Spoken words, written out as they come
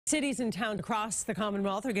Cities and towns across the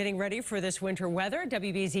Commonwealth are getting ready for this winter weather.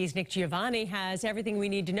 WBZ's Giovanni has everything we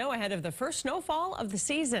need to know ahead of the first snowfall of the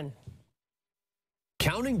season.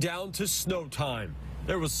 Counting down to snow time.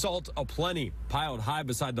 There was salt aplenty piled high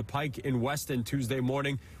beside the pike in Weston Tuesday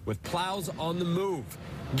morning with plows on the move,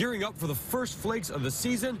 gearing up for the first flakes of the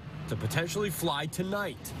season to potentially fly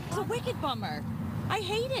tonight. It's a wicked bummer. I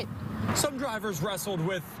hate it. Some drivers wrestled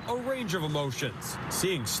with a range of emotions,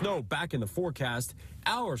 seeing snow back in the forecast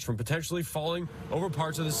hours from potentially falling over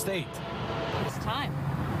parts of the state. It's time.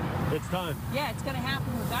 It's time. Yeah, it's going to happen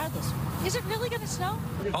regardless. Is it really going to snow?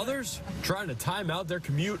 Others trying to time out their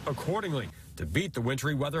commute accordingly to beat the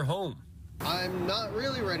wintry weather home. I'm not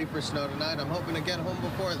really ready for snow tonight. I'm hoping to get home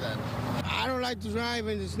before then. I don't like to drive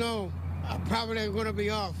in the snow. I'm probably going to be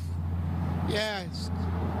off. Yeah, it's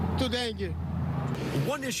too dangerous.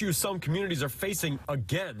 One issue some communities are facing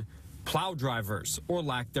again, plow drivers or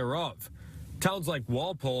lack thereof. Towns like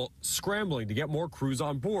Walpole scrambling to get more crews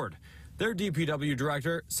on board. Their DPW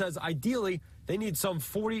director says ideally they need some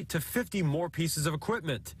 40 to 50 more pieces of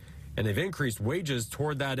equipment. And they've increased wages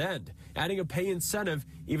toward that end, adding a pay incentive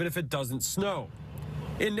even if it doesn't snow.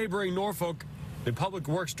 In neighboring Norfolk, the public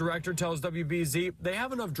works director tells WBZ they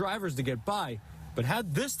have enough drivers to get by, but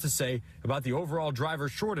had this to say about the overall driver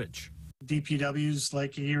shortage. DPWs,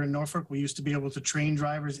 like here in Norfolk, we used to be able to train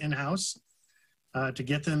drivers in-house to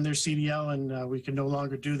get them their CDL, and we can no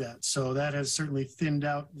longer do that. So that has certainly thinned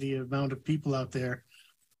out the amount of people out there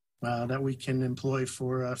that we can employ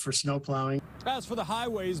for snow plowing. As for the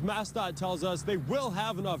highways, MassDOT tells us they will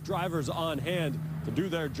have enough drivers on hand to do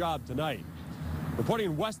their job tonight.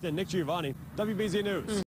 Reporting in Weston, Giovanni, WBZ News.